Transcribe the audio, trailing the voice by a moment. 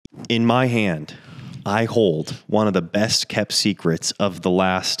In my hand, I hold one of the best kept secrets of the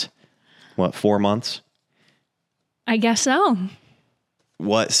last, 4 months? I guess so.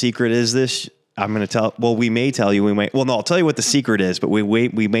 What secret is this? I'm going to tell. Well, we may tell you. I'll tell you what the secret is, but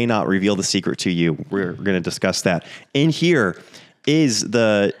we may not reveal the secret to you. We're going to discuss that. In here is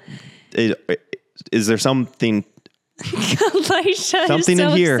is there something? Elisha Something is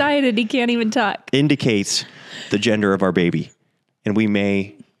so in here excited he can't even talk. Indicates the gender of our baby, and we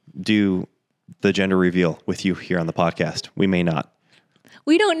may do the gender reveal with you here on the podcast. We may not.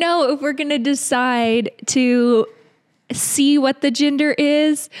 We don't know if we're going to decide to see what the gender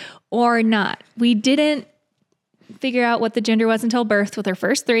is or not. We didn't figure out what the gender was until birth with our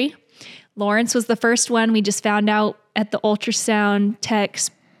first 3. Lawrence was the first one. We just found out at the ultrasound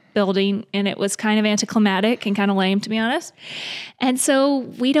tech's building, and it was kind of anticlimactic and kind of lame, to be honest. And so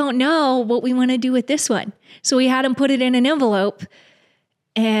we don't know what we want to do with this one. So we had him put it in an envelope.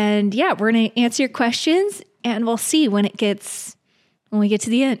 And yeah, we're going to answer your questions, and we'll see when we get to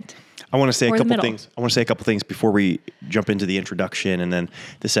the end. I want to say a couple things before we jump into the introduction and then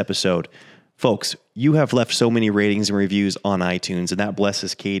this episode. Folks, you have left so many ratings and reviews on iTunes, and that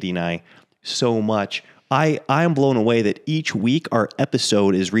blesses Katie and I so much. I am blown away that each week our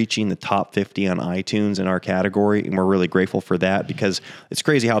episode is reaching the top 50 on iTunes in our category, and we're really grateful for that, because it's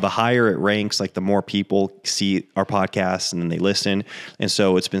crazy how the higher it ranks, like the more people see our podcast and then they listen. And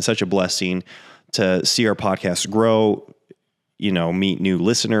so it's been such a blessing to see our podcast grow, meet new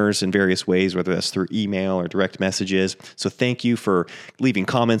listeners in various ways, whether that's through email or direct messages. So thank you for leaving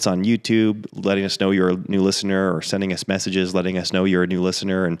comments on YouTube, letting us know you're a new listener, or sending us messages, letting us know you're a new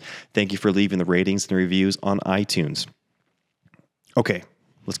listener. And thank you for leaving the ratings and reviews on iTunes. Okay,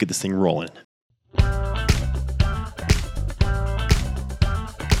 let's get this thing rolling. The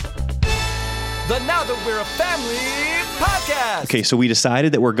Now That We're a Family podcast. Okay, so we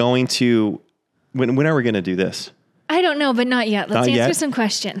decided that we're going to, when are we going to do this? I don't know, but not yet. Let's answer some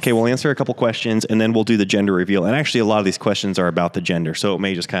questions. Okay, we'll answer a couple questions, and then we'll do the gender reveal. And actually, a lot of these questions are about the gender, so it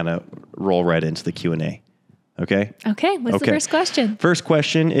may just kind of roll right into the Q&A. Okay? Okay, what's the first question? First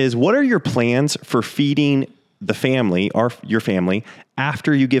question is, what are your plans for feeding the family, or your family,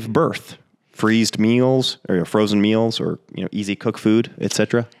 after you give birth? Freezed meals, or frozen meals, or easy cook food,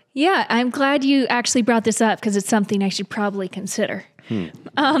 etc.? Yeah, I'm glad you actually brought this up, because it's something I should probably consider.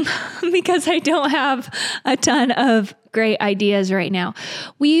 Because I don't have a ton of great ideas right now.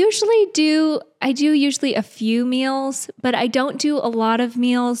 I do usually a few meals, but I don't do a lot of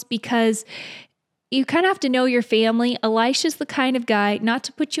meals because you kind of have to know your family. Elisha's the kind of guy, not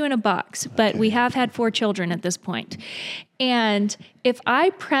to put you in a box, but we have had 4 children at this point. And if I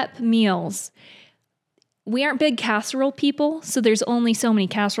prep meals, we aren't big casserole people, so there's only so many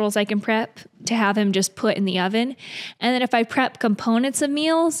casseroles I can prep to have him just put in the oven. And then if I prep components of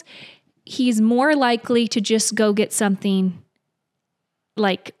meals, he's more likely to just go get something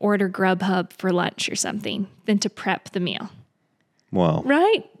like order Grubhub for lunch or something than to prep the meal. Wow.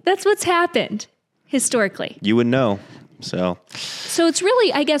 Right? That's what's happened historically. You would know. So it's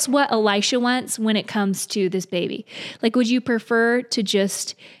really, I guess, what Elisha wants when it comes to this baby. Like, would you prefer to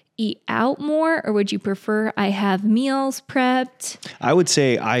just eat out more, or would you prefer I have meals prepped? I would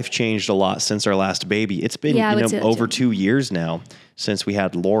say I've changed a lot since our last baby. It's been over 2 years now since we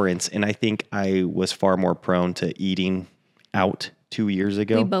had Lawrence, and I think I was far more prone to eating out 2 years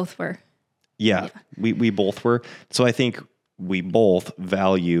ago. We both were. Yeah. We both were. So I think we both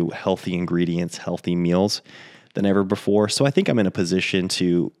value healthy ingredients, healthy meals than ever before. So I think I'm in a position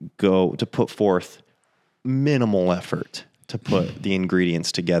to put forth minimal effort to put the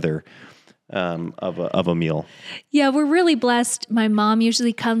ingredients together of a meal. Yeah, we're really blessed. My mom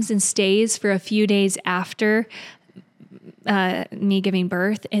usually comes and stays for a few days after me giving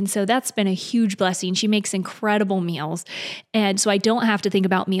birth. And so that's been a huge blessing. She makes incredible meals. And so I don't have to think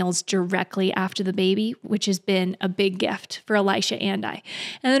about meals directly after the baby, which has been a big gift for Elisha and I.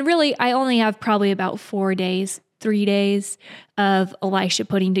 And then really, I only have probably about 3 days of Elisha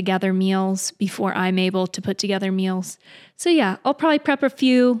putting together meals before I'm able to put together meals. So yeah, I'll probably prep a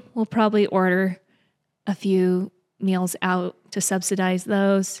few. We'll probably order a few meals out to subsidize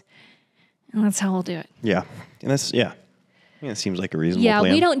those. And that's how we'll do it. Yeah. And it seems like a reasonable plan.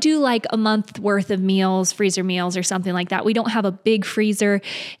 Yeah, we don't do like a month worth of meals, freezer meals or something like that. We don't have a big freezer,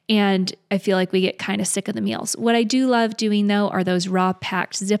 and I feel like we get kind of sick of the meals. What I do love doing, though, are those raw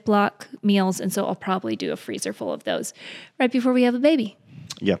packed Ziploc meals, and so I'll probably do a freezer full of those right before we have a baby.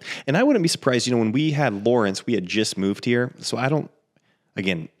 Yeah, and I wouldn't be surprised, when we had Lawrence, we had just moved here, so I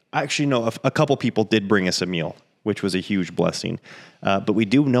actually know a couple people did bring us a meal, which was a huge blessing, but we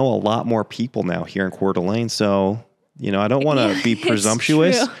do know a lot more people now here in Coeur d'Alene, so I don't want to be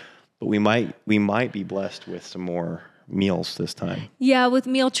presumptuous, but we might be blessed with some more meals this time. Yeah, with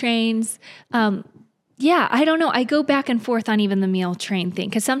meal trains. Yeah, I don't know. I go back and forth on even the meal train thing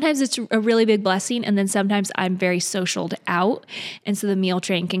because sometimes it's a really big blessing, and then sometimes I'm very socialed out, and so the meal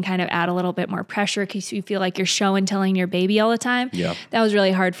train can kind of add a little bit more pressure because you feel like you're show and telling your baby all the time. Yeah, that was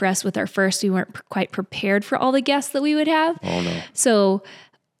really hard for us with our first. We weren't quite prepared for all the guests that we would have. Oh no! So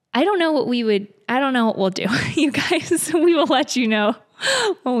I don't know what we'll do, you guys. We will let you know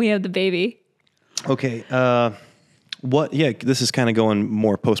when we have the baby. Okay. This is kind of going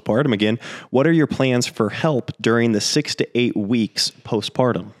more postpartum again. What are your plans for help during the 6 to 8 weeks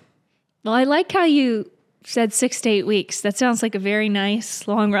postpartum? Well, I like how you said 6 to 8 weeks. That sounds like a very nice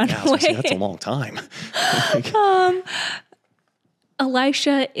long runway. Yeah, that's a long time.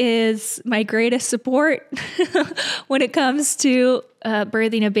 Elisha is my greatest support when it comes to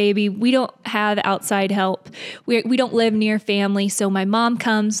birthing a baby. We don't have outside help. We don't live near family. So my mom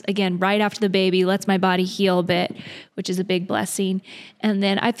comes, again, right after the baby, lets my body heal a bit, which is a big blessing. And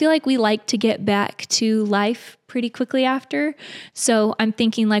then I feel like we like to get back to life pretty quickly after. So I'm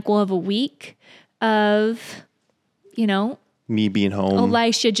thinking like we'll have a week of, me being home.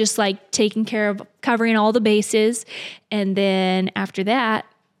 Elisha just like taking care of covering all the bases. And then after that,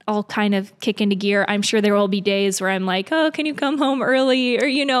 I'll kind of kick into gear. I'm sure there will be days where I'm like, oh, can you come home early?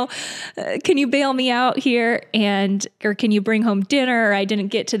 Or, can you bail me out here? Or can you bring home dinner? Or I didn't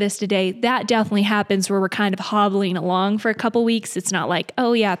get to this today. That definitely happens where we're kind of hobbling along for a couple weeks. It's not like,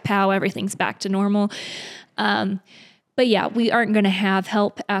 oh yeah, pow, everything's back to normal. But yeah, we aren't going to have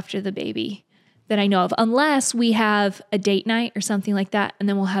help after the baby that I know of, unless we have a date night or something like that. And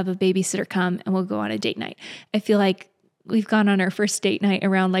then we'll have a babysitter come and we'll go on a date night. I feel like we've gone on our first date night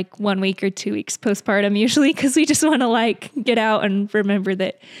around like 1 week or 2 weeks postpartum usually, because we just want to like get out and remember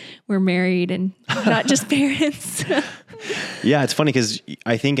that we're married and not just parents. Yeah, it's funny because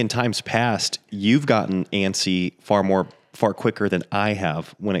I think in times past, you've gotten antsy far quicker than I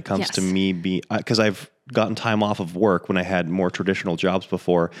have when it comes to me because I've gotten time off of work when I had more traditional jobs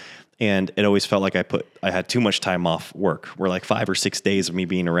before. And it always felt like I had too much time off work, where like 5 or 6 days of me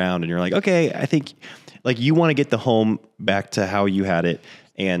being around, and you're like, okay, I think like you want to get the home back to how you had it.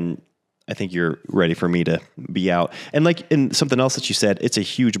 And I think you're ready for me to be out. And something else that you said, it's a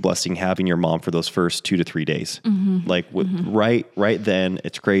huge blessing having your mom for those first 2 to 3 days. Mm-hmm. Like right then,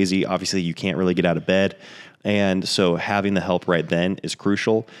 it's crazy. Obviously you can't really get out of bed. And so having the help right then is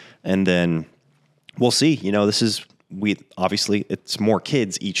crucial. And then we'll see, obviously it's more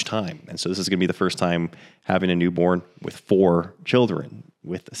kids each time. And so this is going to be the first time having a newborn with 4 children,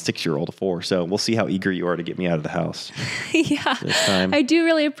 with a 6-year-old of 4. So we'll see how eager you are to get me out of the house. Yeah, this time. I do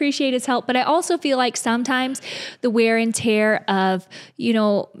really appreciate his help, but I also feel like sometimes the wear and tear of,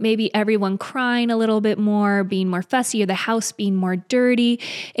 maybe everyone crying a little bit more, being more fussy, or the house being more dirty,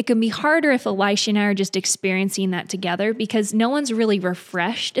 it can be harder if Elisha and I are just experiencing that together, because no one's really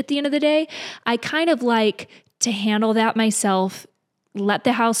refreshed at the end of the day. I kind of like to handle that myself, let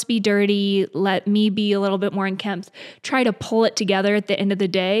the house be dirty, let me be a little bit more unkempt, try to pull it together at the end of the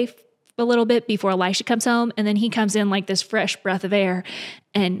day a little bit before Elisha comes home. And then he comes in like this fresh breath of air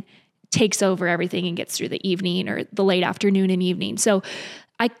and takes over everything and gets through the evening or the late afternoon and evening. So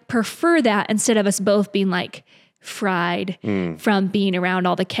I prefer that instead of us both being like fried from being around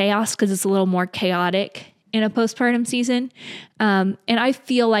all the chaos, because it's a little more chaotic in a postpartum season. And I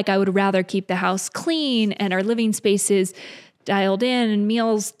feel like I would rather keep the house clean and our living spaces dialed in and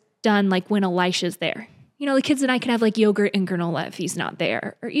meals done like when Elisha's there. The kids and I can have like yogurt and granola if he's not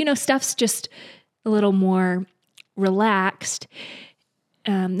there. Or, stuff's just a little more relaxed.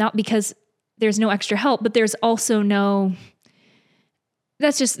 Not because there's no extra help, but there's also no...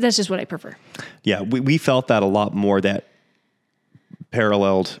 That's just what I prefer. Yeah, we felt that a lot more, that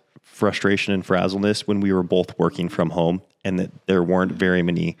paralleled frustration and frazzleness when we were both working from home, and that there weren't very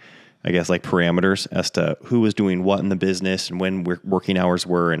many, I guess, like parameters as to who was doing what in the business and when working hours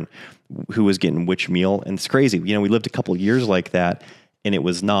were and who was getting which meal. And it's crazy. We lived a couple of years like that, and it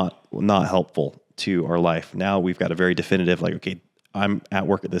was not helpful to our life. Now we've got a very definitive, like, okay, I'm at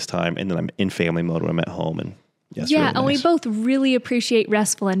work at this time, and then I'm in family mode when I'm at home. And yeah, really nice. And we both really appreciate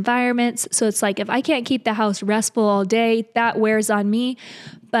restful environments. So it's like, if I can't keep the house restful all day, that wears on me.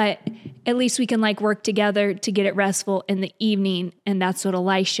 But at least we can like work together to get it restful in the evening. And that's what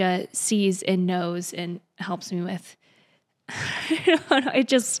Elisha sees and knows and helps me with.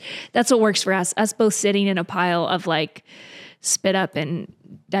 That's what works for us. Us both sitting in a pile of like spit up and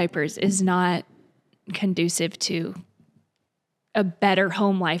diapers is not conducive to a better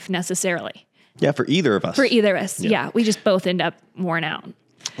home life necessarily. Yeah, for either of us. Yeah. We just both end up worn out.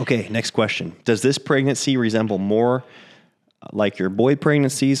 Okay, next question. Does this pregnancy resemble more like your boy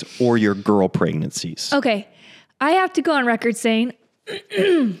pregnancies or your girl pregnancies? Okay. I have to go on record saying,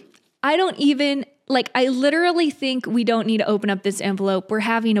 I don't even, I literally think we don't need to open up this envelope. We're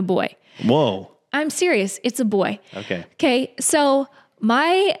having a boy. Whoa. I'm serious. It's a boy. Okay. Okay. So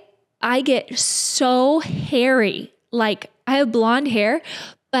I get so hairy. Like I have blonde hair,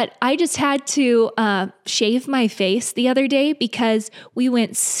 but I just had to shave my face the other day because we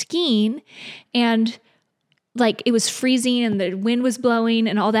went skiing and it was freezing and the wind was blowing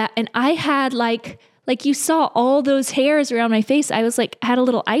and all that. And I had like you saw all those hairs around my face. I was had a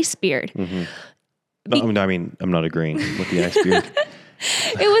little ice beard. Mm-hmm. I'm not agreeing with the ice beard.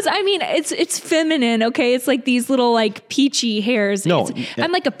 It's feminine, okay? It's like these little peachy hairs. No,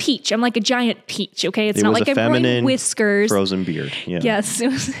 I'm like a peach. I'm like a giant peach, okay? It's not like I'm growing whiskers. Frozen beard. Yeah. Yes,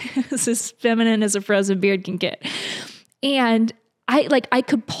 it was as feminine as a frozen beard can get. And I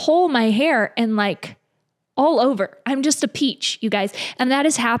could pull my hair and all over. I'm just a peach, you guys. And that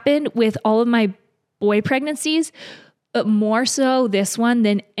has happened with all of my boy pregnancies, but more so this one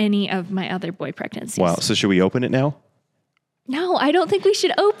than any of my other boy pregnancies. Wow. So should we open it now? No, I don't think we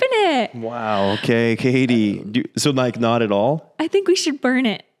should open it. Wow. Okay, Katie. So not at all? I think we should burn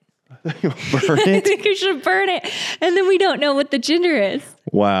it. Burn I it? think we should burn it. And then we don't know what the gender is.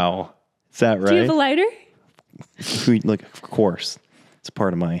 Wow. Is that right? Do you have a lighter? Of course. It's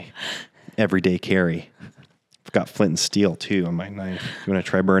part of my everyday carry. I've got flint and steel too on my knife. You want to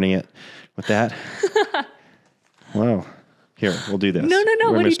try burning it with that? Wow. Here, we'll do this. No.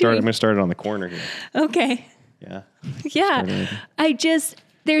 What are you doing? I'm going to start it on the corner here. Okay. Yeah. Yeah.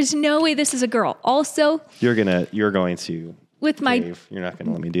 There's no way this is a girl. Also, you're going to with my Dave, you're not going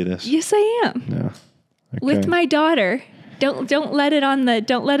to let me do this. Yes, I am. No. Okay. With my daughter. Don't let it on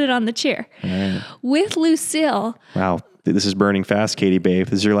the chair. All right. With Lucille. Wow. This is burning fast, Katie, babe.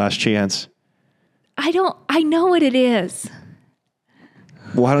 This is your last chance. I know what it is.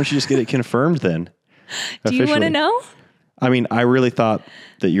 Why don't you just get it confirmed then? Do you want to know? I really thought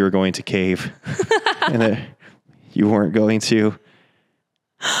that you were going to cave and that you weren't going to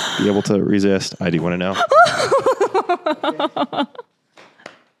be able to resist. I do want to know.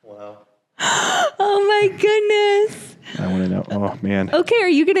 Wow. Oh my goodness. I want to know. Oh man. Okay, are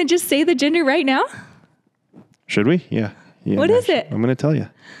you going to just say the gender right now? Should we? Yeah. What is it? I'm going to tell you.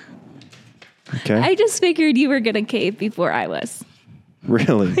 Okay. I just figured you were going to cave before I was.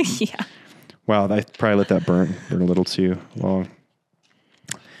 Really? Yeah. Wow, I probably let that burn a little too long.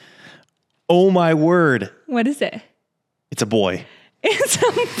 Oh my word. What is it? It's a boy. It's a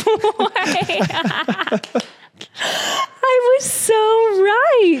boy. I was so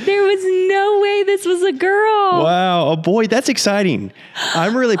right. There was no way this was a girl. Wow, a boy. That's exciting.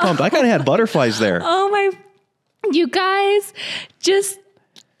 I'm really pumped. I kind of had butterflies there. Oh my, you guys, just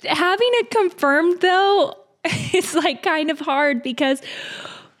having it confirmed though, it's kind of hard because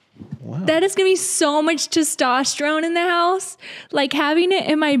that is going to be so much testosterone in the house. Having it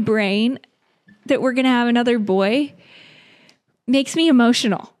in my brain that we're going to have another boy makes me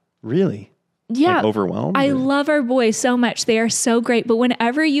emotional. Really? Yeah. Overwhelmed? I love our boys so much. They are so great. But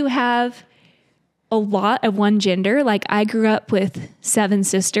whenever you have a lot of one gender, I grew up with 7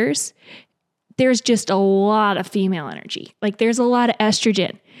 sisters, there's just a lot of female energy. There's a lot of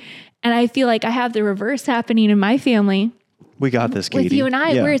estrogen. And I feel like I have the reverse happening in my family. We got this, Katie. With you and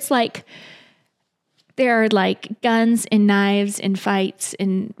I, where it's there are guns and knives and fights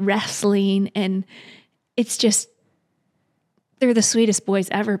and wrestling. And it's just, they're the sweetest boys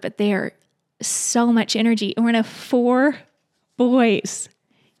ever, but they are so much energy. And we're going to have 4 boys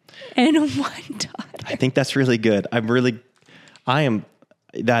and 1 daughter. I think that's really good. It's going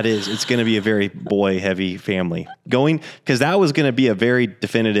to be a very boy heavy family because that was going to be a very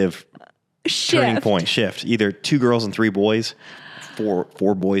definitive turning point shift. Either 2 girls and 3 boys, 4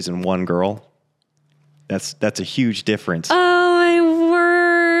 boys and 1 girl. That's a huge difference. Oh my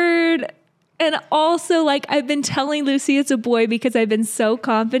word. And also I've been telling Lucy it's a boy because I've been so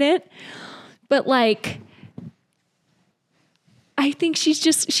confident, but I think she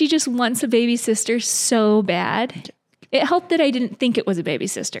just wants a baby sister so bad. It helped that I didn't think it was a baby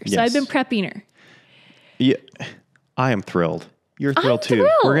sister. So I've been prepping her. Yeah. I am thrilled. You're thrilled too.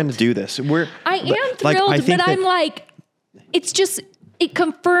 Thrilled. We're going to do this. I am thrilled, but I'm it's just, it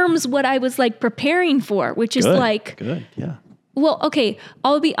confirms what I was preparing for, which is good. Yeah. Well, okay.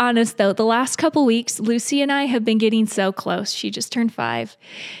 I'll be honest though. The last couple weeks, Lucy and I have been getting so close. She just turned 5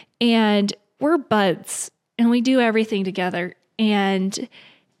 and we're buds and we do everything together. And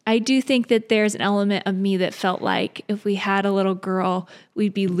I do think that there's an element of me that felt like if we had a little girl,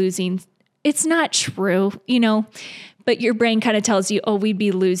 we'd be losing it's not true, but your brain kind of tells you, oh, we'd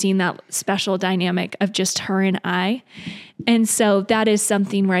be losing that special dynamic of just her and I. And so that is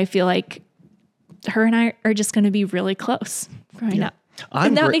something where I feel like her and I are just going to be really close growing up.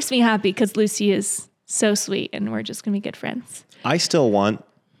 And that makes me happy because Lucy is so sweet and we're just going to be good friends. I still want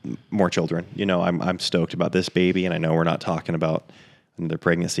more children. I'm stoked about this baby, and I know we're not talking about the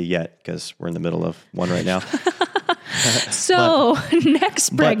pregnancy yet because we're in the middle of one right now. So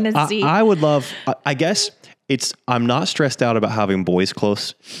next pregnancy. I would love, I guess I'm not stressed out about having boys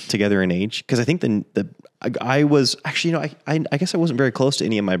close together in age, because I think I was actually, I guess I wasn't very close to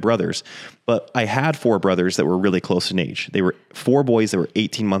any of my brothers, but I had 4 brothers that were really close in age. They were 4 boys that were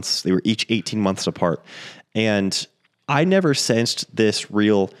 18 months. They were each 18 months apart. And I never sensed this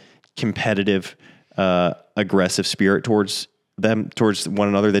real competitive, aggressive spirit towards one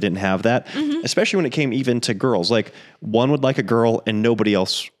another. They didn't have that, especially when it came even to girls. Like, one would like a girl and nobody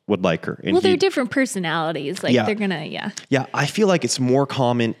else would like her. And they're different personalities. Like, they're gonna, Yeah, I feel like it's more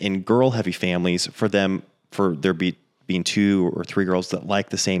common in girl-heavy families for there being 2 or 3 girls that like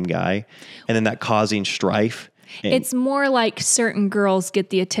the same guy, and then that causing strife. It's more like certain girls get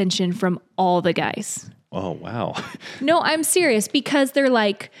the attention from all the guys. Oh, wow. No, I'm serious, because they're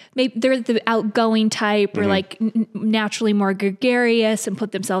like, maybe they're the outgoing type, or like naturally more gregarious and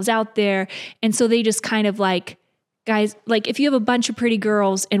put themselves out there. And so they just kind of like, guys, like if you have a bunch of pretty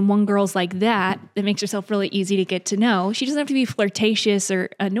girls and one girl's like that makes herself really easy to get to know. She doesn't have to be flirtatious or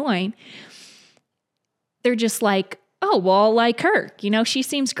annoying. They're just like, oh, well, I'll like her. She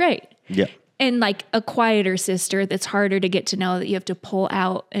seems great. Yeah. And like a quieter sister that's harder to get to know, that you have to pull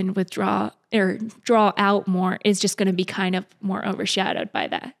out and withdraw or draw out more, is just going to be kind of more overshadowed by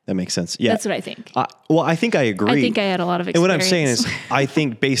that. That makes sense. Yeah. That's what I think. I think I agree. I think I had a lot of experience. And what I'm saying is, I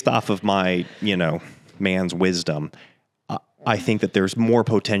think based off of my, man's wisdom, I think that there's more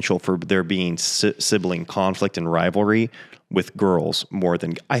potential for there being sibling conflict and rivalry with girls more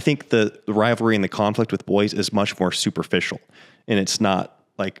than, I think the rivalry and the conflict with boys is much more superficial, and it's not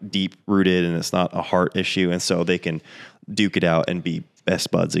like deep rooted, and it's not a heart issue. And so they can duke it out and be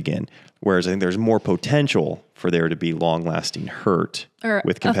best buds again. Whereas I think there's more potential for there to be long lasting hurt or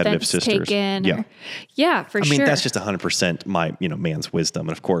with competitive sisters. Taken, for sure. I mean, that's just 100% my, man's wisdom.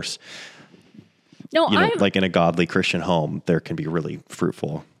 And of course, no, like in a godly Christian home, there can be really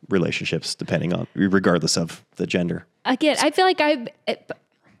fruitful relationships regardless of the gender. Again, I feel like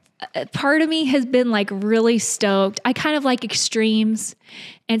part of me has been like really stoked. I kind of like extremes.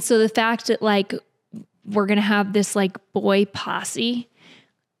 And so the fact that like we're going to have this like boy posse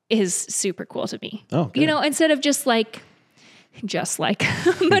is super cool to me. Oh, good. Instead of just like,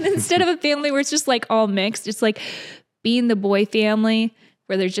 but instead of a family where it's just like all mixed, it's like being the boy family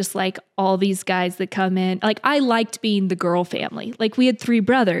where there's just like all these guys that come in. Like, I liked being the girl family. Like, we had 3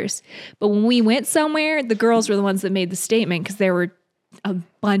 brothers, but when we went somewhere, the girls were the ones that made the statement because there were a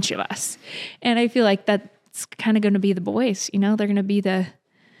bunch of us. And I feel like that's kind of going to be the boys, they're going to be the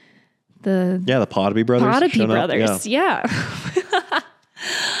Potterby brothers. Potterby brothers. Yeah.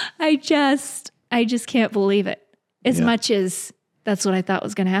 I just can't believe it as much as that's what I thought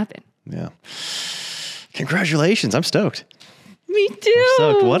was going to happen. Yeah. Congratulations. I'm stoked. Me too. I'm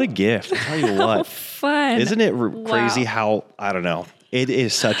stoked. What a gift. I'll tell you what. Fun. Isn't it crazy how, I don't know, it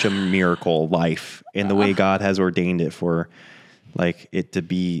is such a miracle life in the way God has ordained it for like it to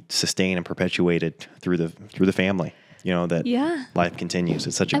be sustained and perpetuated through the family. That life continues.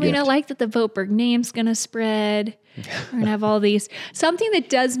 It's such a gift. I like that the Votberg name's going to spread. We're going to have all these. Something that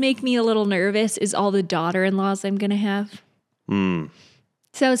does make me a little nervous is all the daughter-in-laws I'm going to have.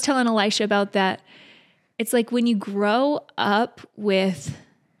 So I was telling Elisha about that. It's like when you grow up with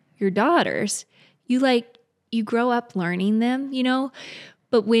your daughters, you grow up learning them,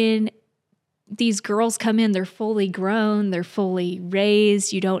 but when these girls come in, they're fully grown, they're fully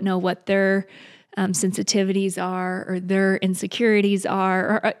raised. You don't know what their sensitivities are or their insecurities are,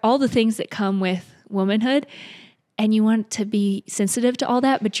 or all the things that come with womanhood. And you want to be sensitive to all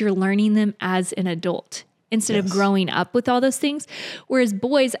that, but you're learning them as an adult instead of growing up with all those things. Whereas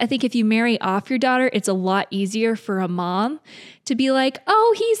boys, I think if you marry off your daughter, it's a lot easier for a mom to be like,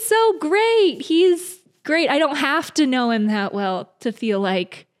 oh, he's so great. He's great. I don't have to know him that well to feel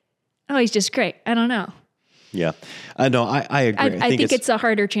like, oh, he's just great. I don't know. Yeah. No, I agree. I think it's a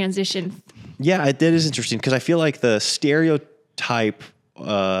harder transition. Yeah, it is interesting because I feel like the stereotype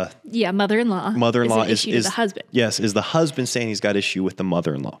mother-in-law is the husband. Yes, is the husband saying he's got issue with the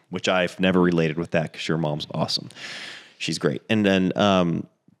mother-in-law, which I've never related with that because your mom's awesome. She's great. And then,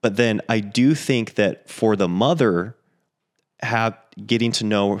 but then I do think that for the mother, getting to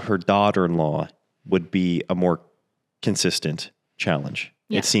know her daughter-in-law would be a more consistent challenge.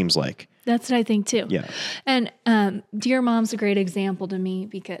 Yeah. It seems like. That's what I think too. Yeah. And dear mom's a great example to me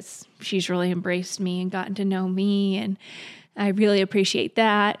because she's really embraced me and gotten to know me, and I really appreciate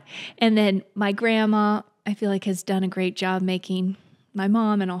that. And then my grandma, I feel like, has done a great job making my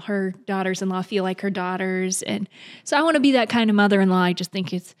mom and all her daughters-in-law feel like her daughters. And so I want to be that kind of mother-in-law. I just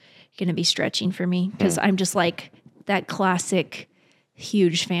think it's going to be stretching for me because I'm just like that classic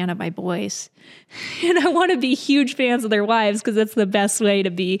huge fan of my boys. And I want to be huge fans of their wives because that's the best way to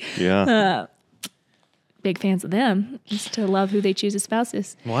be big fans of them, is to love who they choose as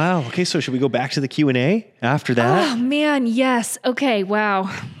spouses. Wow. Okay, so should we go back to the Q&A after that? Oh, man, yes. Okay,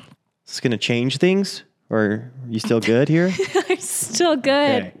 wow. It's going to change things? Or are you still good here? I'm still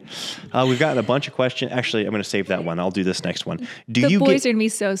good. Okay. We've gotten a bunch of questions. Actually, I'm going to save that one. I'll do this next one. The boys are going to be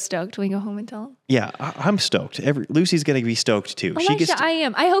so stoked when we go home and tell them. Yeah, I'm stoked. Lucy's going to be stoked too. I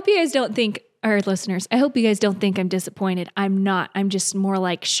am. I hope you guys don't think, our listeners, I hope you guys don't think I'm disappointed. I'm not. I'm just more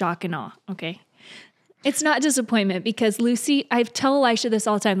like shock and awe, okay? It's not disappointment because Lucy, I tell Elisha this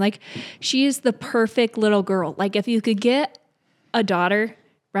all the time, like, she is the perfect little girl. Like, if you could get a daughter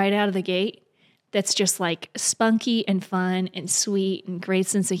right out of the gate that's just like spunky and fun and sweet and great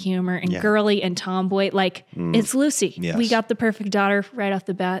sense of humor and girly and tomboy, like, it's Lucy. Yes. We got the perfect daughter right off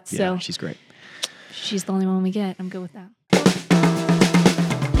the bat. So yeah, she's great. She's the only one we get. I'm good with that.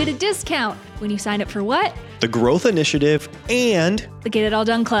 Get a discount when you sign up for what? The Growth Initiative and The Get It All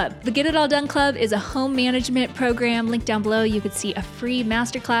Done Club. The Get It All Done Club is a home management program. Link down below. You could see a free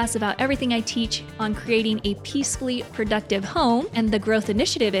masterclass about everything I teach on creating a peacefully productive home. And the Growth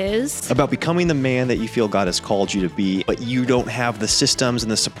Initiative is about becoming the man that you feel God has called you to be, but you don't have the systems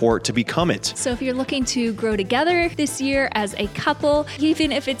and the support to become it. So if you're looking to grow together this year as a couple,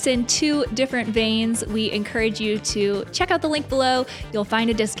 even if it's in two different veins, we encourage you to check out the link below. You'll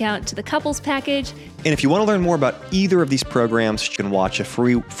find a discount to the couples package. And if you want to learn more about either of these programs, you can watch a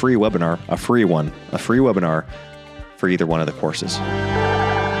free webinar for either one of the courses.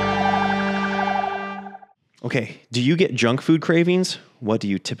 Okay, do you get junk food cravings? What do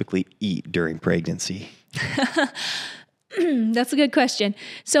you typically eat during pregnancy? That's a good question.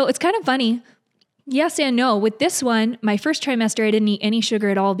 So it's kind of funny. Yes and no. With this one, my first trimester, I didn't eat any sugar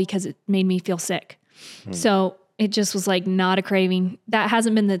at all because it made me feel sick. So it just was like not a craving. That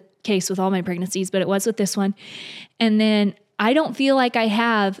hasn't been the case with all my pregnancies, but it was with this one. And then I don't feel like I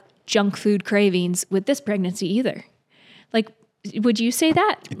have junk food cravings with this pregnancy either. Like, would you say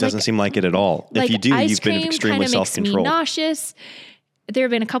that? It doesn't seem like it at all. If you do, you've been extremely self-controlled. Me nauseous. There have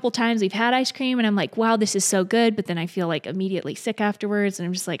been a couple times we've had ice cream and I'm like, wow, this is so good. But then I feel like immediately sick afterwards. And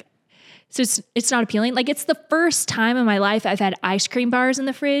I'm just like, so it's not appealing. Like, it's the first time in my life I've had ice cream bars in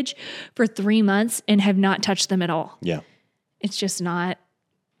the fridge for 3 months and have not touched them at all. Yeah. It's just not,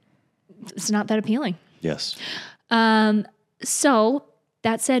 it's not that appealing. Yes. So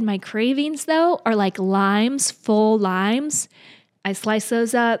that said, my cravings though are like limes, full limes. I slice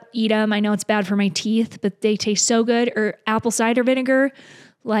those up, eat them. I know it's bad for my teeth, but they taste so good. Or apple cider vinegar,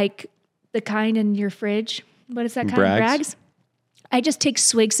 like the kind in your fridge. What is that kind? Bragg's? I just take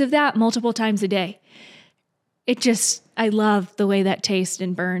swigs of that multiple times a day. I love the way that tastes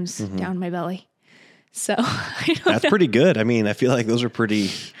and burns down my belly. So that's pretty good. I mean, I feel like those are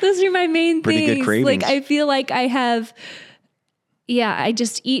those are my main pretty things. Good cravings. Like, I feel like I have, I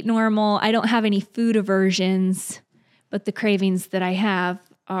just eat normal. I don't have any food aversions, but the cravings that I have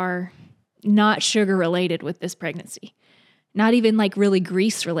are not sugar related with this pregnancy. Not even like really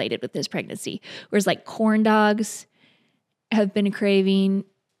grease related with this pregnancy. Whereas like corn dogs have been a craving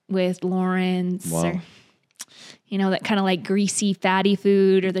with Lawrence. Wow. Or, that kind of like greasy, fatty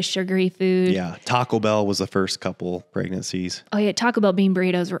food or the sugary food. Yeah. Taco Bell was the first couple pregnancies. Oh yeah. Taco Bell bean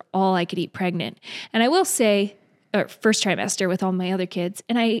burritos were all I could eat pregnant. And I will say, first trimester with all my other kids,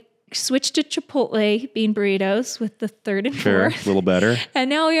 and I switched to Chipotle bean burritos with the third and fourth. Sure, a little better. And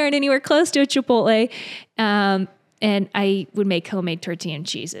now we aren't anywhere close to a Chipotle. And I would make homemade tortilla and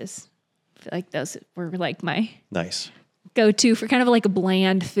cheeses. I feel like those were like my nice go-to for kind of like a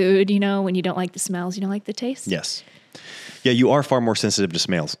bland food, when you don't like the smells, you don't like the taste. Yes. Yeah, you are far more sensitive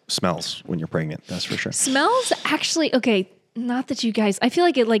to smells when you're pregnant. That's for sure. Smells actually, okay, not that you guys, I feel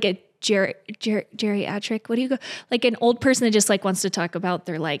like it like a geriatric, what do you go? Like an old person that just like wants to talk about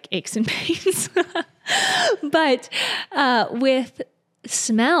their like aches and pains. But with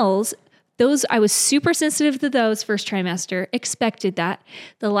smells, I was super sensitive to those first trimester, expected that.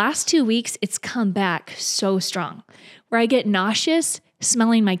 The last 2 weeks, it's come back so strong where I get nauseous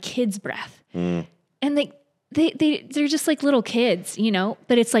smelling my kids' breath. And they're just like little kids,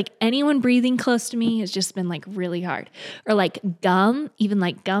 but it's like anyone breathing close to me has just been like really hard. Or like gum, even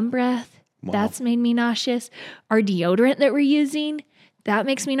like gum breath, that's made me nauseous. Our deodorant that we're using, that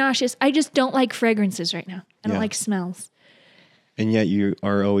makes me nauseous. I just don't like fragrances right now. I don't like smells. And yet you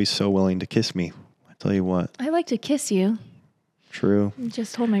are always so willing to kiss me. I tell you what. I like to kiss you. True.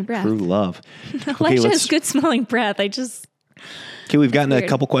 Just hold my breath. True love. Elisha has good smelling breath. Okay, we've gotten a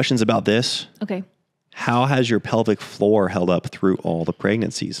couple questions about this. Okay. How has your pelvic floor held up through all the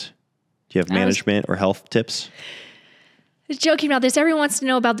pregnancies? Do you have management or health tips? I was joking about this. Everyone wants to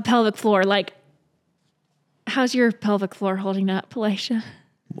know about the pelvic floor. Like, how's your pelvic floor holding up, Elisha?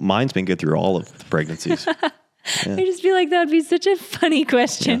 Mine's been good through all of the pregnancies. I just feel like that would be such a funny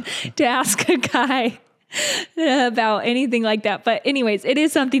question to ask a guy about anything like that. But anyways, it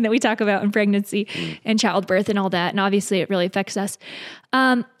is something that we talk about in pregnancy and childbirth and all that. And obviously it really affects us.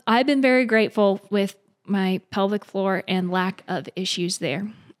 I've been very grateful with my pelvic floor and lack of issues there.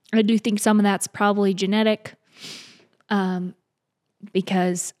 I do think some of that's probably genetic,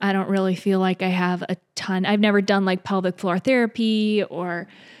 because I don't really feel like I have a ton. I've never done like pelvic floor therapy or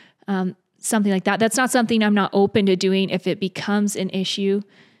something like that. That's not something I'm not open to doing if it becomes an issue.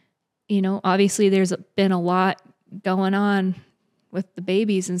 You know, obviously there's been a lot going on with the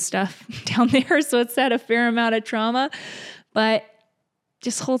babies and stuff down there. So it's had a fair amount of trauma, but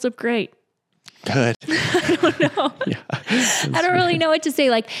just holds up great. Good. I don't know. I don't really know what to say.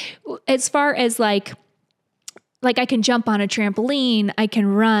 Like, as far as like I can jump on a trampoline, I can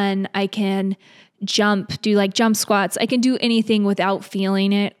run, I can do like jump squats. I can do anything without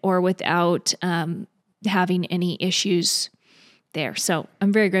feeling it or without having any issues there. So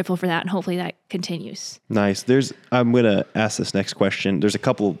I'm very grateful for that, and hopefully that continues. Nice. I'm going to ask this next question. There's a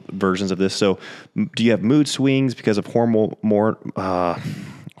couple versions of this. So do you have mood swings because of hormonal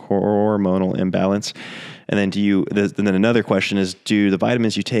imbalance? And then and then another question is, do the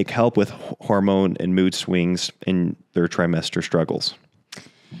vitamins you take help with hormone and mood swings in their trimester struggles?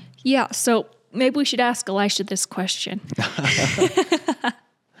 Yeah. So maybe we should ask Elisha this question.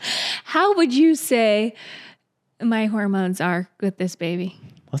 How would you say my hormones are with this baby?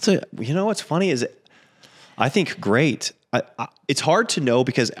 What's funny is I think great. It's hard to know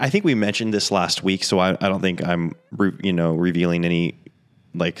because I think we mentioned this last week. So I don't think I'm, revealing any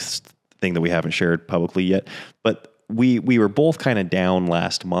thing that we haven't shared publicly yet, but we were both kind of down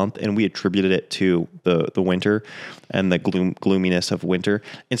last month, and we attributed it to the winter and the gloominess of winter.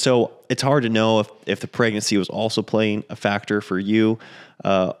 And so it's hard to know if the pregnancy was also playing a factor for you.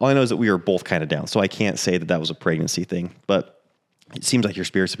 All I know is that we were both kind of down, so I can't say that was a pregnancy thing, but it seems like your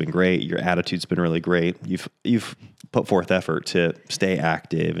spirits have been great. Your attitude's been really great. You've put forth effort to stay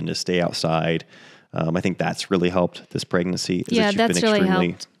active and to stay outside. I think that's really helped this pregnancy. Yeah, that's really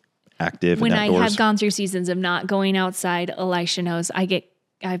helped. Active when and outdoors. I have gone through seasons of not going outside, Elisha knows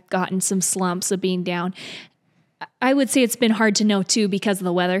I've gotten some slumps of being down. I would say it's been hard to know too because of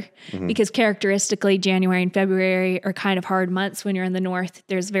the weather, because characteristically January and February are kind of hard months when you're in the north.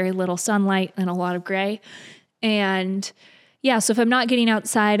 There's very little sunlight and a lot of gray. And yeah, so if I'm not getting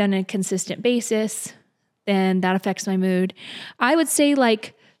outside on a consistent basis, then that affects my mood. I would say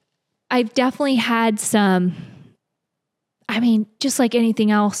I've definitely had some, just like anything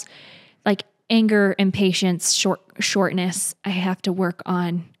else, like anger, impatience, shortness. I have to work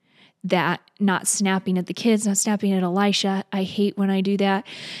on that, not snapping at the kids, not snapping at Elisha. I hate when I do that.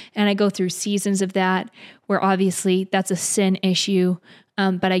 And I go through seasons of that where obviously that's a sin issue.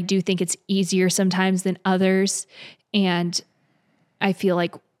 But I do think it's easier sometimes than others. And I feel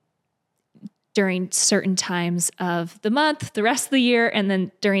like during certain times of the month, the rest of the year, and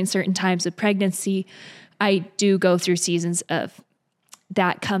then during certain times of pregnancy, I do go through seasons of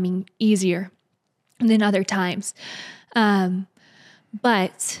that coming easier than other times.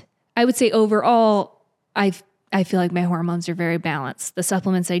 But I would say overall, I feel like my hormones are very balanced. The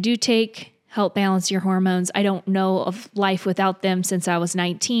supplements I do take help balance your hormones. I don't know of life without them since I was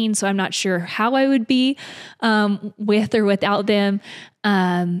 19, so I'm not sure how I would be with or without them.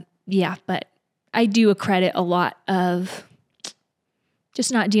 But I do accredit a lot of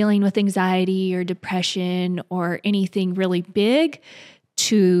just not dealing with anxiety or depression or anything really big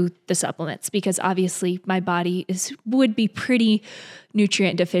to the supplements, because obviously my body would be pretty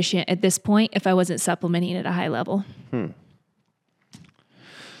nutrient deficient at this point if I wasn't supplementing at a high level. Good.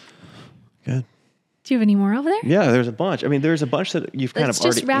 Do you have any more over there? Yeah, there's a bunch. There's a bunch that you've kind of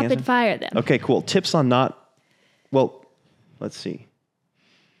already just rapid answered. fire them. Okay, cool. Tips on let's see.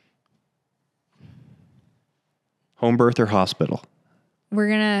 Home birth or hospital? We're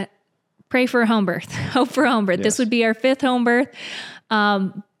going to pray for a home birth, hope for a home birth. Yes. This would be our 5th home birth.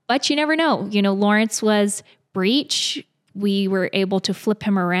 But you never know. Lawrence was breech. We were able to flip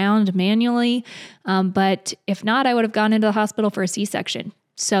him around manually. But if not, I would have gone into the hospital for a C-section.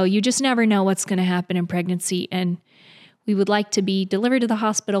 So you just never know what's going to happen in pregnancy. And we would like to be delivered to the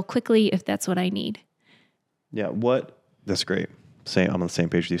hospital quickly if that's what I need. Yeah. That's great. I'm on the same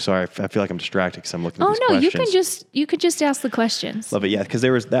page with you. Sorry, I feel like I'm distracted because I'm looking at these questions. You could just ask the questions. Love it. Yeah, because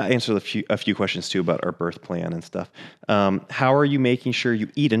that answered a few questions too about our birth plan and stuff. How are you making sure you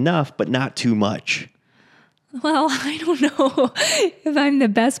eat enough but not too much? Well, I don't know if I'm the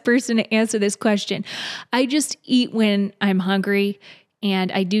best person to answer this question. I just eat when I'm hungry,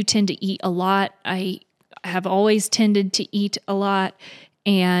 and I do tend to eat a lot. I have always tended to eat a lot,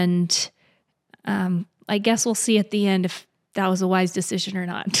 and I guess we'll see at the end if that was a wise decision or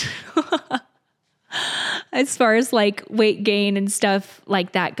not. As far as like weight gain and stuff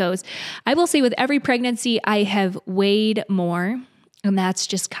like that goes, I will say with every pregnancy, I have weighed more, and that's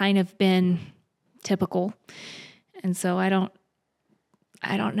just kind of been typical. And so I don't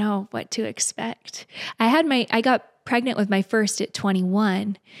know what to expect. I got pregnant with my first at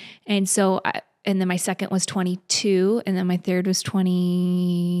 21. And then my second was 22, and then my third was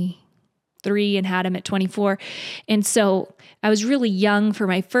 23 and had him at 24. And so I was really young for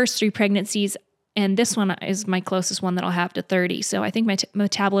my first 3 pregnancies. And this one is my closest one that I'll have to 30. So I think my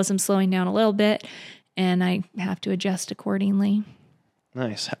metabolism's slowing down a little bit, and I have to adjust accordingly.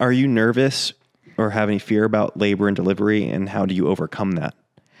 Nice. Are you nervous or have any fear about labor and delivery, and how do you overcome that?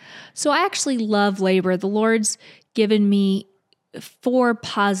 So I actually love labor. The Lord's given me 4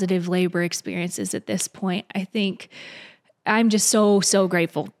 positive labor experiences at this point. I think I'm just so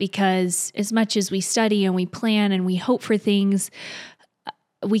grateful, because as much as we study and we plan and we hope for things,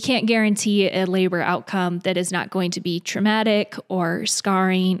 we can't guarantee a labor outcome that is not going to be traumatic or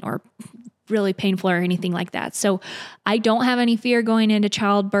scarring or really painful or anything like that. So I don't have any fear going into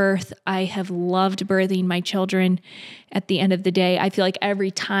childbirth. I have loved birthing my children. At the end of the day, I feel like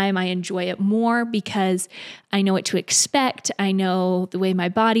every time I enjoy it more because I know what to expect. I know the way my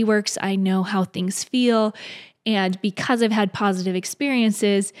body works. I know how things feel. And because I've had positive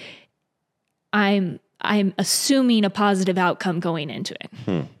experiences, I'm assuming a positive outcome going into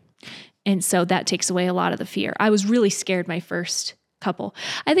it. And so that takes away a lot of the fear. I was really scared my first couple.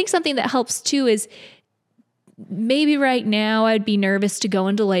 I think something that helps too is maybe right now I'd be nervous to go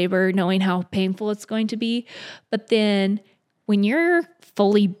into labor knowing how painful it's going to be. But then when you're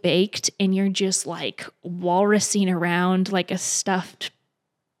fully baked and you're just like walrusing around like a stuffed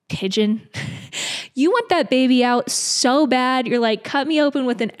pigeon, you want that baby out so bad. You're like, cut me open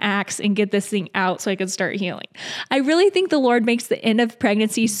with an axe and get this thing out so I can start healing. I really think the Lord makes the end of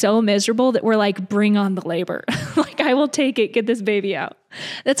pregnancy so miserable that we're like, bring on the labor. Like, I will take it, get this baby out.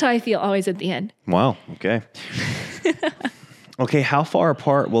 That's how I feel always at the end. Wow. Okay. Okay. How far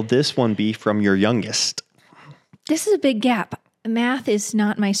apart will this one be from your youngest? This is a big gap. Math is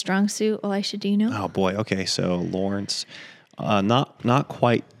not my strong suit. Well, I should do know. Oh boy. Okay. So Lawrence, not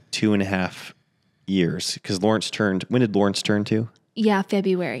quite 2.5 years, because when did Lawrence turn 2? Yeah,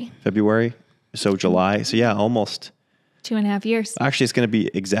 February. So July. So yeah, almost 2.5 years. Actually, it's going to be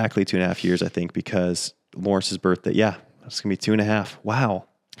exactly 2.5 years, I think, because Lawrence's birthday. Yeah, it's going to be 2.5. Wow.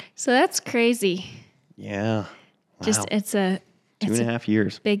 So that's crazy. Yeah. Wow. It's 2.5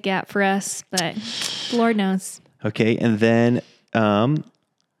 years. Big gap for us, but the Lord knows. Okay. And then,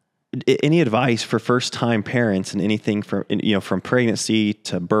 any advice for first-time parents and anything from pregnancy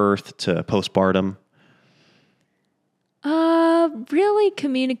to birth to postpartum? Really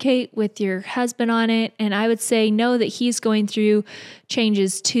communicate with your husband on it. And I would say know that he's going through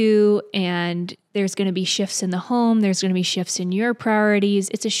changes too. And there's going to be shifts in the home. There's going to be shifts in your priorities.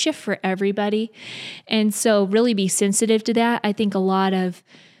 It's a shift for everybody. And so really be sensitive to that. I think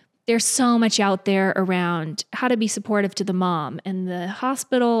there's so much out there around how to be supportive to the mom, and the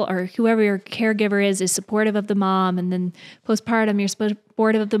hospital or whoever your caregiver is supportive of the mom. And then postpartum, you're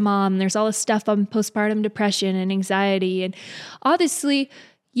supportive of the mom. And there's all this stuff on postpartum depression and anxiety. And obviously,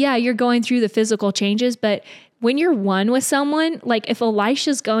 yeah, you're going through the physical changes, but when you're one with someone, like if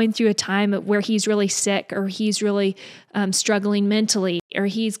Elisha's going through a time where he's really sick or he's really struggling mentally or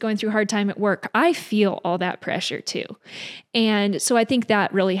he's going through a hard time at work, I feel all that pressure too. And so I think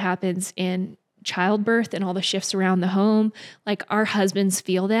that really happens in childbirth and all the shifts around the home. Like our husbands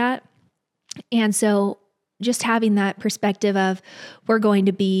feel that. And so just having that perspective of we're going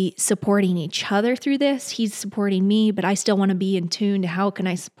to be supporting each other through this. He's supporting me, but I still want to be in tune to how can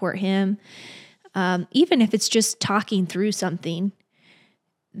I support him. Even if it's just talking through something,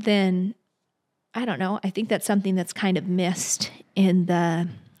 then I don't know. I think that's something that's kind of missed in the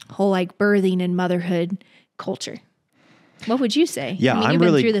whole like birthing and motherhood culture. What would you say? Yeah, I mean, you've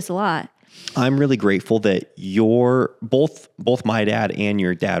been through this a lot. I'm really grateful that both my dad and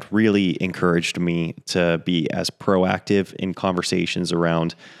your dad really encouraged me to be as proactive in conversations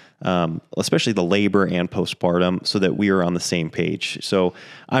around, especially the labor and postpartum, so that we are on the same page. So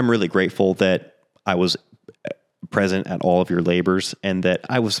I'm really grateful that I was present at all of your labors and that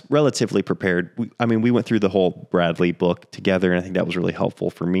I was relatively prepared. We went through the whole Bradley book together, and I think that was really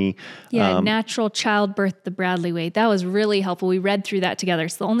helpful for me. Yeah, Natural Childbirth, the Bradley Way. That was really helpful. We read through that together.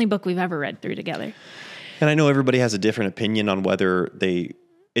 It's the only book we've ever read through together. And I know everybody has a different opinion on whether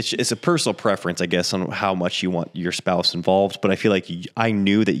it's a personal preference, I guess, on how much you want your spouse involved. But I feel like I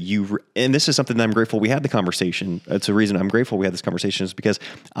knew that and this is something that I'm grateful we had the conversation. It's a reason I'm grateful we had this conversation, is because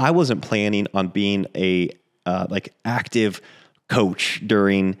I wasn't planning on being a active coach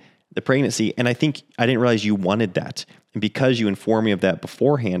during the pregnancy. And I think I didn't realize you wanted that. And because you informed me of that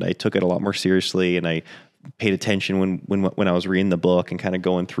beforehand, I took it a lot more seriously, and I paid attention when I was reading the book and kind of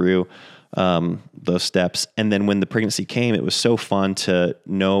going through those steps. And then when the pregnancy came, it was so fun to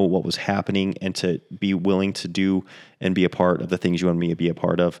know what was happening and to be willing to do and be a part of the things you wanted me to be a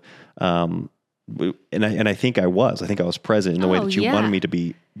part of. And I think I was present in the way that you wanted me to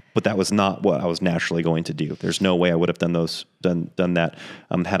be, but that was not what I was naturally going to do. There's no way I would have done that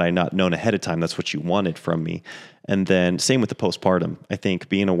had I not known ahead of time that's what you wanted from me. And then same with the postpartum. I think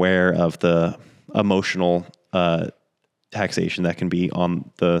being aware of the emotional taxation that can be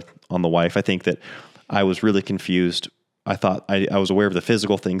on the wife. I think that I was really confused. I thought I was aware of the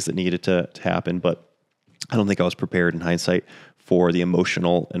physical things that needed to happen, but I don't think I was prepared in hindsight for the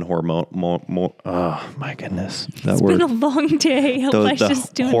emotional and oh my goodness. It's been a long day.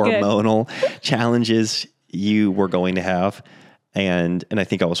 The hormonal challenges you were going to have. And I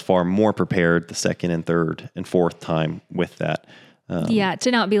think I was far more prepared the second and third and fourth time with that.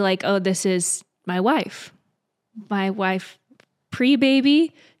 To not be like, oh, this is my wife. My wife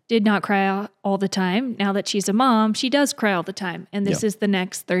pre-baby did not cry all the time. Now that she's a mom, she does cry all the time. And this is the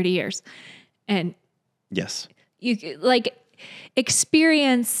next 30 years. And yes, you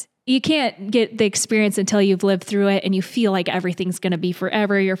experience, you can't get the experience until you've lived through it and you feel like everything's going to be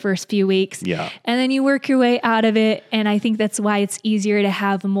forever your first few weeks. Yeah. And then you work your way out of it. And I think that's why it's easier to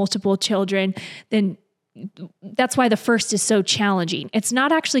have multiple children that's why the first is so challenging. It's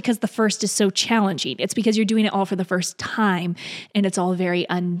not actually because the first is so challenging. It's because you're doing it all for the first time and it's all very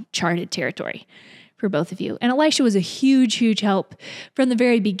uncharted territory for both of you. And Elisha was a huge, huge help from the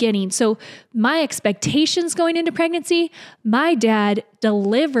very beginning. So my expectations going into pregnancy, my dad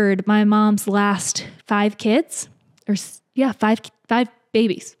delivered my mom's last 5 kids, five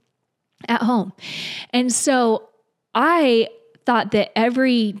babies at home. And so I thought that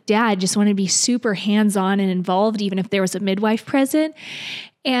every dad just wanted to be super hands-on and involved, even if there was a midwife present.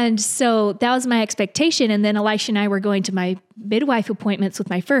 And so that was my expectation. And then Elisha and I were going to my midwife appointments with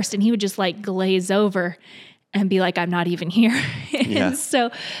my first, and he would just like glaze over and be like, I'm not even here. And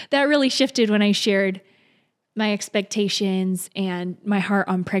so that really shifted when I shared my expectations and my heart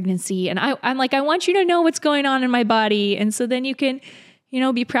on pregnancy. And I'm like, I want you to know what's going on in my body. And so then you can,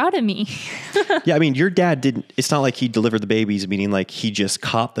 be proud of me. Yeah. I mean, your dad it's not like he delivered the babies, meaning like he just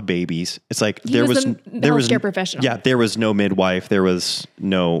caught the babies. It's like there was healthcare professional. Yeah. There was no midwife. There was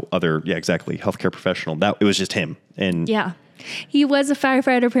no other, healthcare professional. It was just him. And he was a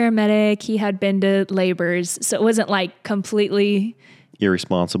firefighter paramedic. He had been to labors. So it wasn't like completely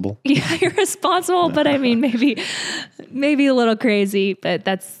irresponsible. Yeah, irresponsible. But I mean, maybe a little crazy, but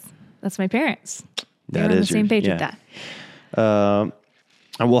that's my parents. They're on the same page with that.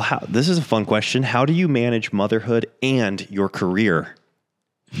 Well, this is a fun question. How do you manage motherhood and your career?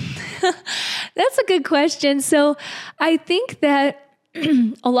 That's a good question. So I think that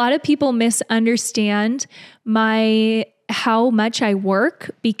a lot of people misunderstand how much I work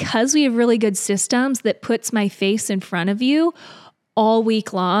because we have really good systems that puts my face in front of you all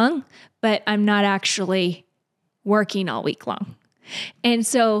week long, but I'm not actually working all week long. And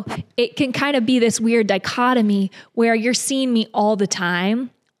so it can kind of be this weird dichotomy where you're seeing me all the time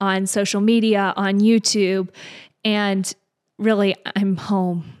on social media, on YouTube, and really I'm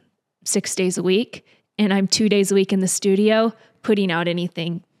home 6 days a week and I'm 2 days a week in the studio putting out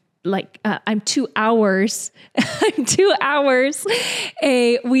anything. Like I'm 2 hours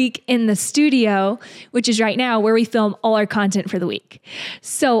a week in the studio, which is right now where we film all our content for the week.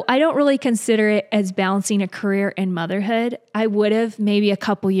 So I don't really consider it as balancing a career and motherhood. I would have maybe a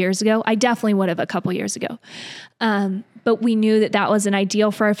couple years ago. I definitely would have a couple years ago. But we knew that was an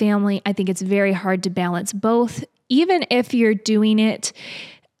ideal for our family. I think it's very hard to balance both, even if you're doing it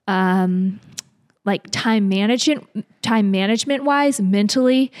like time management wise,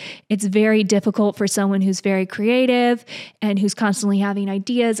 mentally, it's very difficult for someone who's very creative and who's constantly having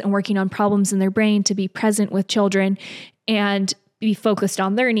ideas and working on problems in their brain to be present with children and be focused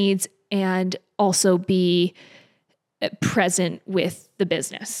on their needs and also be present with the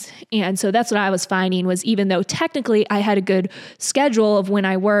business. And so that's what I was finding was, even though technically I had a good schedule of when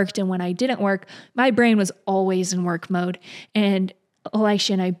I worked and when I didn't work, my brain was always in work mode. And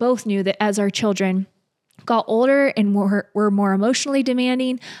Elisha and I both knew that as our children got older and were more emotionally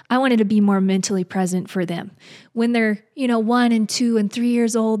demanding, I wanted to be more mentally present for them. When they're, 1 and 2 and 3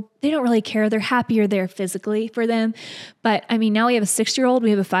 years old, they don't really care. They're happier there physically for them. But I mean, now we have a 6-year-old,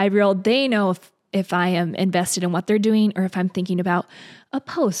 we have a 5-year-old. They know if I am invested in what they're doing or if I'm thinking about a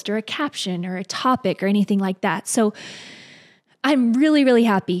post or a caption or a topic or anything like that. So I'm really, really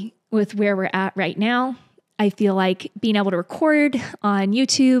happy with where we're at right now. I feel like being able to record on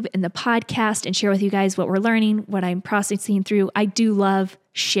YouTube and the podcast and share with you guys what we're learning, what I'm processing through. I do love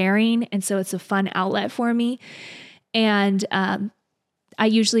sharing. And so it's a fun outlet for me. And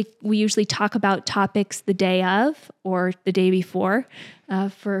we usually talk about topics the day of or the day before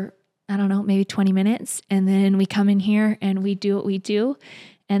for, I don't know, maybe 20 minutes. And then we come in here and we do what we do.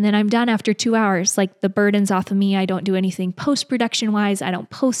 And then I'm done after 2 hours. Like, the burden's off of me. I don't do anything post-production wise. I don't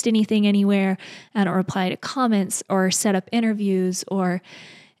post anything anywhere. I don't reply to comments or set up interviews or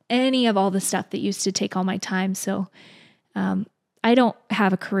any of all the stuff that used to take all my time. So I don't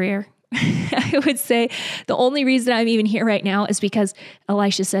have a career. I would say the only reason I'm even here right now is because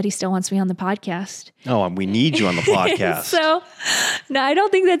Elisha said he still wants me on the podcast. Oh, we need you on the podcast. So, no, I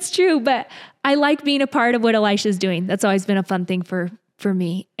don't think that's true, but I like being a part of what Elisha's doing. That's always been a fun thing for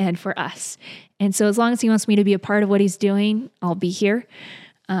me and for us. And so as long as he wants me to be a part of what he's doing, I'll be here.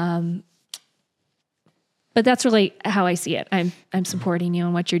 But that's really how I see it. I'm supporting you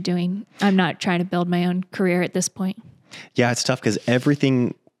in what you're doing. I'm not trying to build my own career at this point. Yeah, it's tough because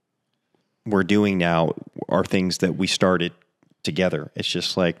everything we're doing now are things that we started together. It's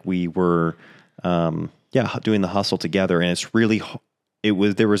just like we were, doing the hustle together. And it's really,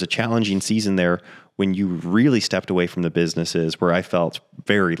 there was a challenging season there when you really stepped away from the businesses where I felt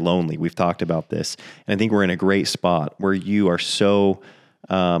very lonely. We've talked about this. And I think we're in a great spot where you are so,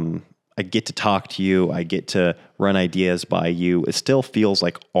 I get to talk to you. I get to run ideas by you. It still feels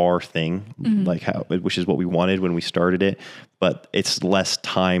like our thing, which is what we wanted when we started it, but it's less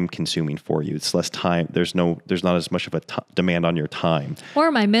time consuming for you. It's less time. There's not as much of a demand on your time.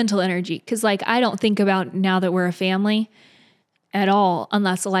 Or my mental energy. Cause I don't think about now that we're a family at all,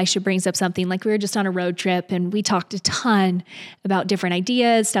 unless Elisha brings up something. Like, we were just on a road trip and we talked a ton about different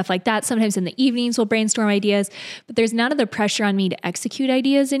ideas, stuff like that. Sometimes in the evenings we'll brainstorm ideas, but there's none of the pressure on me to execute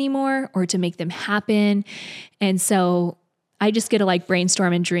ideas anymore or to make them happen. And so I just get to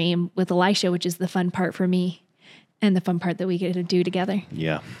brainstorm and dream with Elisha, which is the fun part for me and the fun part that we get to do together.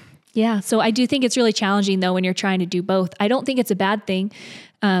 Yeah. Yeah. So I do think it's really challenging though when you're trying to do both. I don't think it's a bad thing,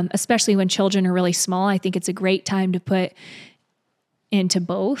 especially when children are really small. I think it's a great time to put into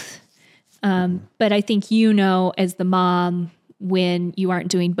both. But I think as the mom when you aren't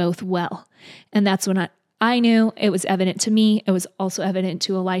doing both well. And that's when I knew. It was evident to me. It was also evident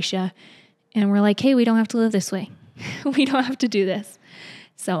to Elisha. And we're like, hey, we don't have to live this way. We don't have to do this.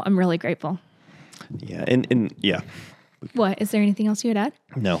 So I'm really grateful. Yeah. And yeah. What? Is there anything else you would add?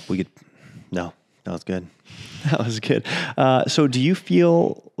 No, no, that was good. That was good. So do you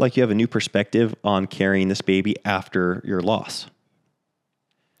feel like you have a new perspective on carrying this baby after your loss?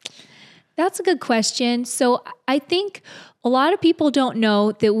 That's a good question. So I think a lot of people don't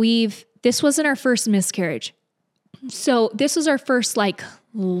know that this wasn't our first miscarriage. So this was our first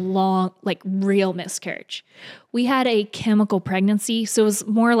long, real miscarriage. We had a chemical pregnancy. So it was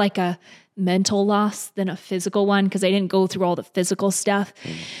more like a mental loss than a physical one because I didn't go through all the physical stuff.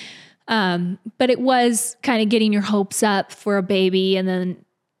 But it was kind of getting your hopes up for a baby and then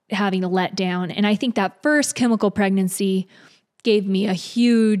having a letdown. And I think that first chemical pregnancy gave me a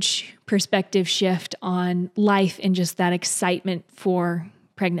huge perspective shift on life and just that excitement for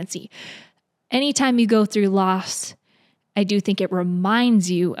pregnancy. Anytime you go through loss, I do think it reminds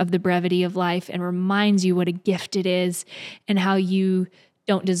you of the brevity of life and reminds you what a gift it is and how you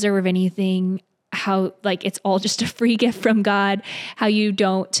don't deserve anything, how it's all just a free gift from God, how you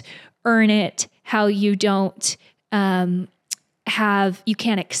don't earn it, how you don't you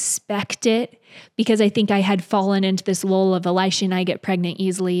can't expect it. Because I think I had fallen into this lull of Elisha and I get pregnant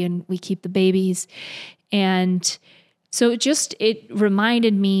easily and we keep the babies. And so it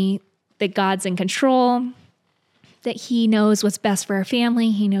reminded me that God's in control, that he knows what's best for our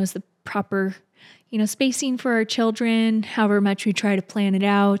family. He knows the proper, spacing for our children, however much we try to plan it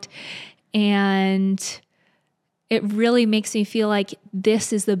out. And it really makes me feel like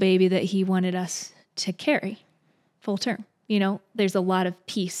this is the baby that he wanted us to carry full term. There's a lot of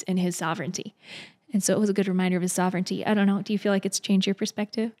peace in his sovereignty. And so it was a good reminder of his sovereignty. I don't know. Do you feel like it's changed your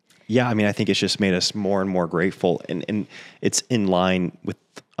perspective? Yeah, I mean, I think it's just made us more and more grateful, and it's in line with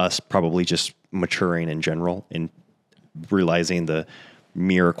us probably just maturing in general and realizing the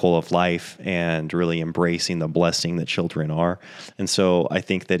miracle of life and really embracing the blessing that children are. And so I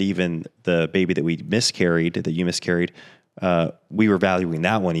think that even the baby that you miscarried, we were valuing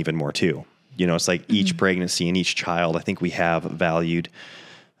that one even more too. It's like each pregnancy and each child, I think we have valued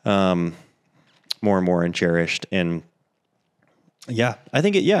more and more and cherished. And yeah, I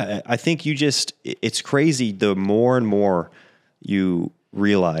think it's crazy. The more and more you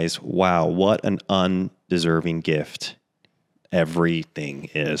realize, wow, what an undeserving gift everything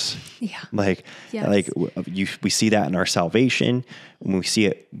is. Yeah. We see that in our salvation, when we see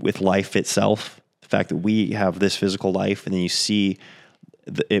it with life itself, the fact that we have this physical life, and then you see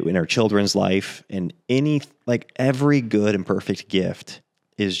it in our children's life, and every good and perfect gift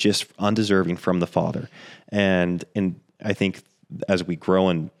is just undeserving from the Father. And I think as we grow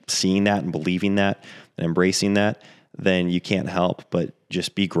in seeing that and believing that and embracing that, then you can't help but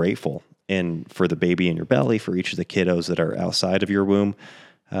just be grateful. And for the baby in your belly, for each of the kiddos that are outside of your womb.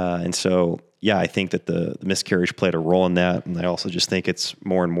 And so, yeah, I think that the miscarriage played a role in that. And I also just think it's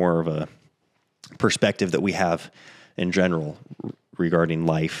more and more of a perspective that we have in general regarding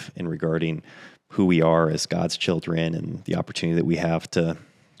life and regarding who we are as God's children, and the opportunity that we have to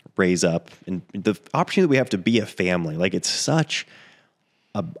raise up, and the opportunity that we have to be a family. Like, it's such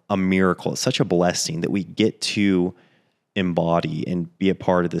a miracle. It's such a blessing that we get to embody and be a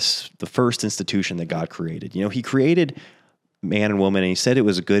part of the first institution that God created. He created man and woman, and he said it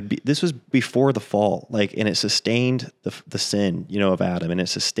was this was before the fall, and it sustained the sin, of Adam, and it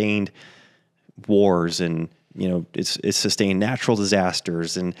sustained wars, and it's sustained natural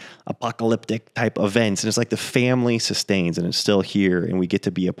disasters and apocalyptic type events. And it's like the family sustains, and it's still here. And we get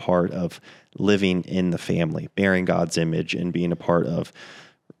to be a part of living in the family, bearing God's image, and being a part of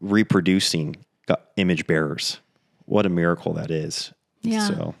reproducing image bearers. What a miracle that is. Yeah.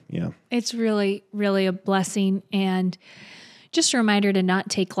 So, yeah. It's really, really a blessing, and just a reminder to not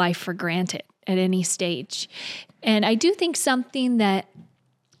take life for granted at any stage. And I do think something that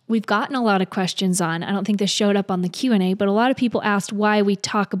we've gotten a lot of questions on, I don't think this showed up on the Q&A, but a lot of people asked why we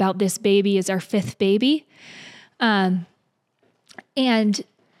talk about this baby as our fifth baby. And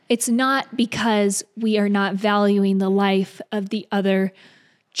it's not because we are not valuing the life of the other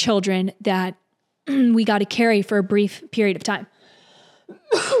children that we got to carry for a brief period of time.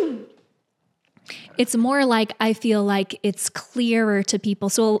 It's more like, I feel like it's clearer to people.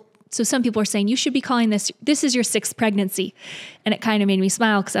 So some people are saying, you should be calling this is your sixth pregnancy. And it kind of made me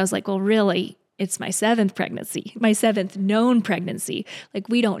smile, because I was like, well, really, it's my seventh pregnancy, my seventh known pregnancy. Like,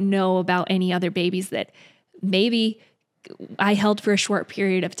 we don't know about any other babies that maybe I held for a short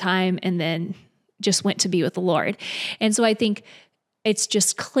period of time and then just went to be with the Lord. And so I think it's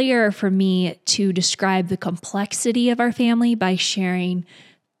just clear for me to describe the complexity of our family by sharing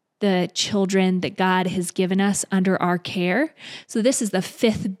the children that God has given us under our care. So this is the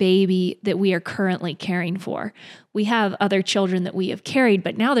fifth baby that we are currently caring for. We have other children that we have carried,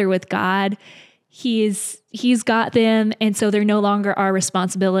 but now they're with God. He's got them, and so they're no longer our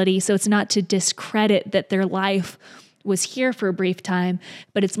responsibility. So it's not to discredit that their life was here for a brief time,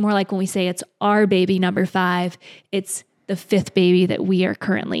 but it's more like when we say it's our baby number 5, it's the fifth baby that we are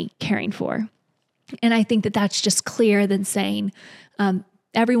currently caring for. And I think that that's just clearer than saying,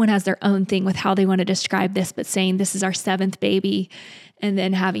 everyone has their own thing with how they want to describe this, but saying this is our seventh baby, and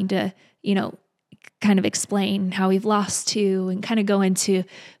then having to, kind of explain how we've lost 2 and kind of go into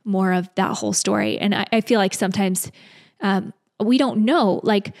more of that whole story. And I feel like sometimes we don't know.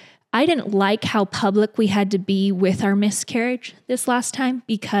 Like, I didn't like how public we had to be with our miscarriage this last time,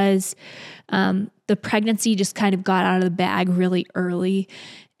 because the pregnancy just kind of got out of the bag really early.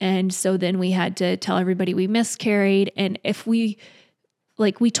 And so then we had to tell everybody we miscarried. And if we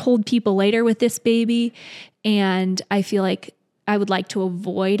told people later with this baby, and I feel like I would like to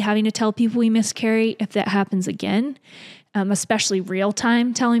avoid having to tell people we miscarry if that happens again, especially real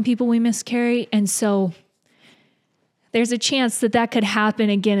time telling people we miscarry. And so there's a chance that could happen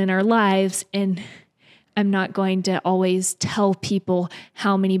again in our lives. And I'm not going to always tell people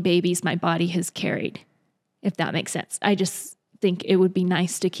how many babies my body has carried, if that makes sense. I just think it would be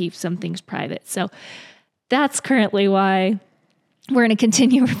nice to keep some things private. So that's currently why we're going to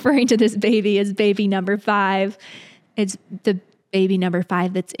continue referring to this baby as baby number 5. It's the baby number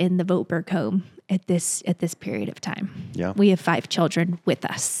 5 that's in the Voteberg home at this period of time. Yeah. We have 5 children with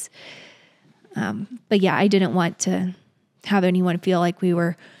us. But yeah, I didn't want to have anyone feel like we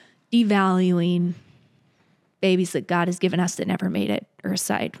were devaluing babies that God has given us that never made it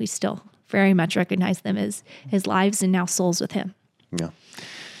earthside. We still very much recognize them as his lives and now souls with him. Yeah.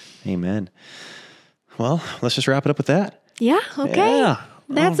 Amen. Well, let's just wrap it up with that. Yeah. Okay. Yeah.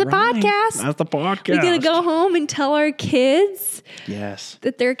 That's the podcast. That's the podcast. We're going to go home and tell our kids Yes.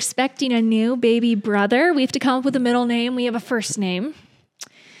 that they're expecting a new baby brother. We have to come up with a middle name. We have a first name.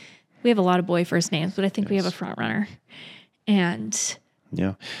 We have a lot of boy first names, but I think we have a front runner. And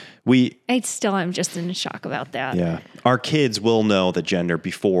yeah, I still am just in shock about that. Yeah. Our kids will know the gender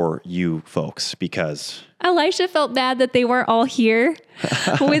before you folks because Elisha felt bad that they weren't all here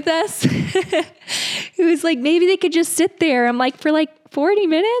with us. He was like, maybe they could just sit there. I'm like, for like 40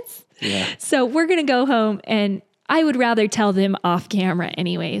 minutes? Yeah. So we're going to go home, and I would rather tell them off camera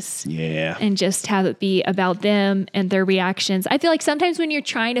anyways. Yeah. And just have it be about them and their reactions. I feel like sometimes when you're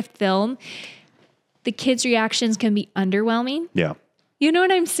trying to film, the kids' reactions can be underwhelming. Yeah. You know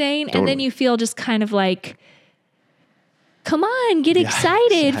what I'm saying? Totally. And then you feel just kind of like, come on, get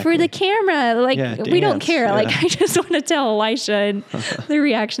excited for the camera. Like, we don't care. Yeah. Like, I just want to tell Elisha, and their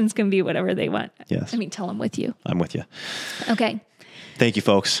reactions can be whatever they want. Yes. I mean, tell them with you. I'm with you. Okay. Thank you,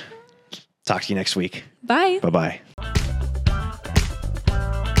 folks. Talk to you next week. Bye. Bye-bye.